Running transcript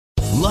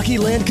Lucky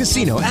Land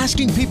Casino,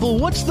 asking people,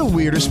 what's the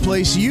weirdest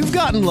place you've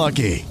gotten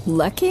lucky?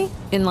 Lucky?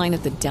 In line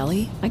at the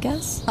deli, I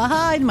guess?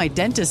 Aha, in my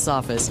dentist's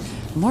office.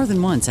 More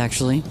than once,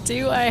 actually.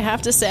 Do I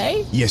have to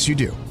say? Yes, you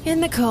do. In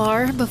the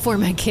car before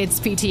my kids'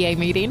 PTA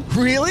meeting.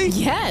 Really?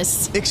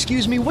 Yes.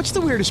 Excuse me, what's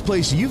the weirdest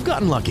place you've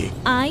gotten lucky?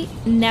 I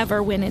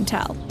never win and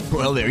tell.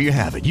 Well, there you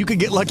have it. You can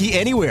get lucky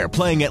anywhere,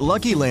 playing at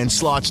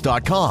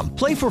LuckyLandSlots.com.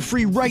 Play for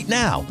free right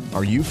now.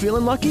 Are you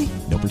feeling lucky?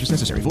 No purchase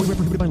necessary. Void where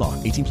prohibited by law.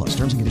 18 plus.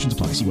 Terms and conditions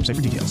apply. See website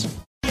for details.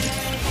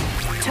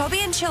 Toby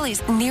and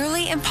Chili's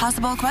nearly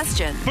impossible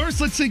question.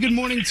 First, let's say good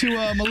morning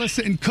to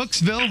Melissa in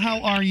Cooksville. How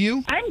are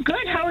you? I'm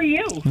good. How are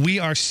you? We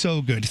are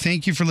so good.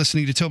 Thank you for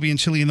listening to Toby and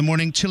Chili in the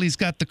morning. Chili's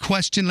got the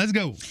question. Let's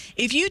go.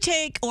 If you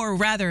take, or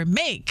rather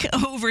make,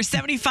 over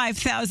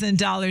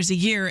 $75,000 a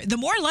year, the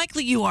more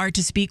likely you are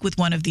to speak with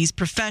one of these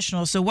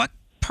professionals. So what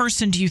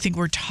person do you think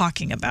we're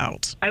talking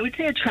about? I would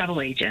say a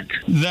travel agent.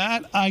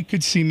 That I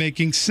could see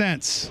making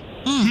sense.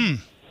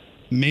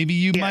 Maybe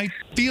you might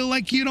feel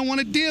like you don't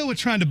want to deal with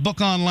trying to book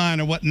online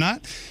or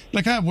whatnot.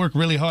 Like, I work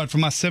really hard for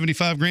my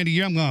 $75,000 a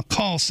year. I'm going to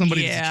call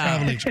somebody that's a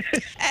travel agent.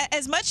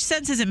 As much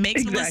sense as it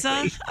makes, Exactly.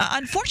 Melissa,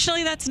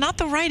 unfortunately, that's not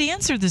the right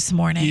answer this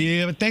morning.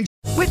 Yeah, but thanks.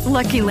 With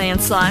Lucky Land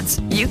Slots,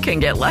 you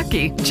can get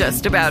lucky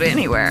just about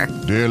anywhere.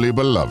 Dearly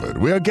beloved,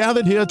 we are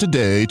gathered here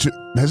today to...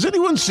 Has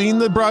anyone seen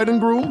the bride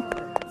and groom?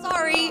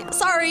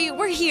 Sorry,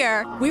 we're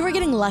here. We were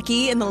getting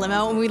lucky in the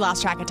limo and we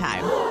lost track of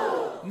time.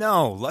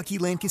 No, Lucky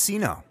Land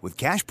Casino, with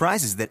cash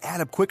prizes that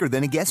add up quicker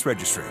than a guest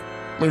registry.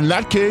 In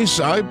that case,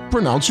 I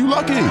pronounce you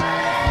lucky.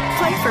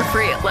 Play for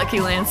free at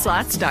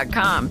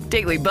LuckyLandSlots.com.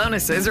 Daily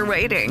bonuses are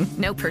waiting.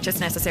 No purchase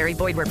necessary.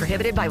 Void where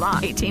prohibited by law.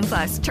 18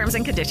 plus. Terms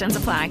and conditions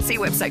apply. See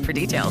website for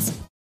details.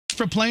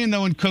 For playing,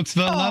 though, in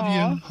Cooksville.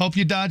 Love you. Hope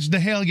you dodged the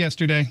hail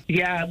yesterday.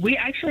 Yeah, we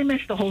actually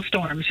missed the whole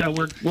storm, so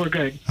we're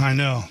good. I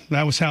know.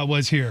 That was how it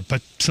was here.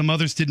 But some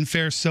others didn't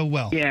fare so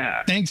well.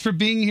 Yeah. Thanks for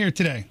being here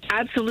today.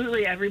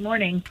 Absolutely, every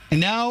morning. And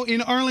now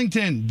in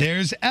Arlington,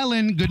 there's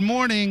Ellen. Good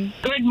morning.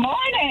 Good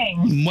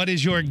morning. What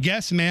is your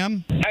guess,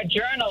 ma'am? A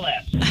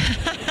journalist.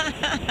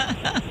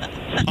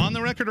 On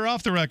the record or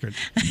off the record?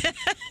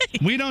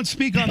 We don't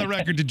speak on the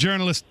record to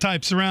journalist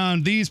types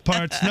around these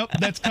parts. Nope,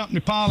 that's company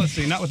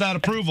policy, not without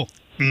approval.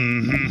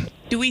 Mm-hmm.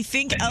 Do we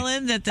think,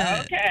 Ellen, that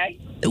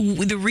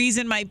the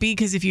reason might be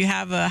because if you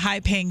have a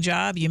high-paying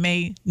job, you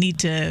may need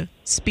to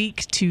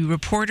speak to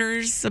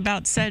reporters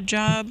about said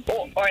job?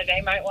 Or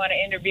they might want to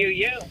interview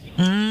you.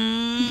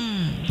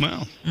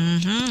 Well,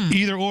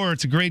 either or,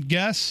 it's a great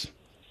guess.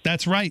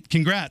 That's right.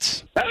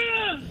 Congrats.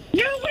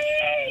 You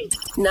win!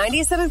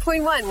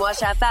 97.1 Wash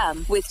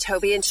FM with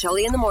Toby and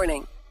Chili in the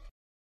morning.